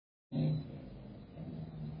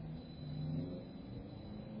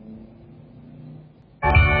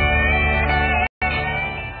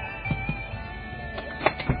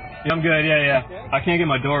I'm good, yeah. Okay. I can't get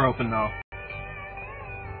my door open though.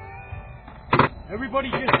 Everybody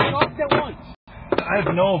just stopped at once. I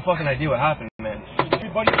have no fucking idea what happened, man.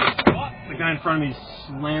 Everybody just stopped. The guy in front of me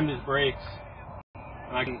slammed his brakes.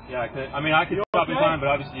 And I could stop in time, but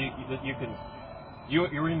obviously you can.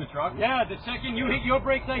 You were in the truck? Yeah, the second you hit your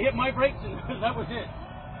brakes, I hit my brakes, and that was it.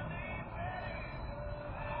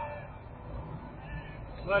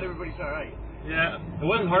 Glad everybody's alright. Yeah. It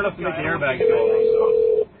wasn't hard enough to make the airbag go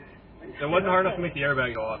off. It wasn't hard enough to make the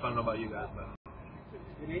airbag go off. I don't know about you guys, but.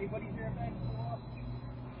 Did anybody's airbag go off?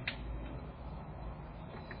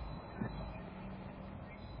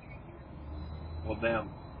 Well, damn.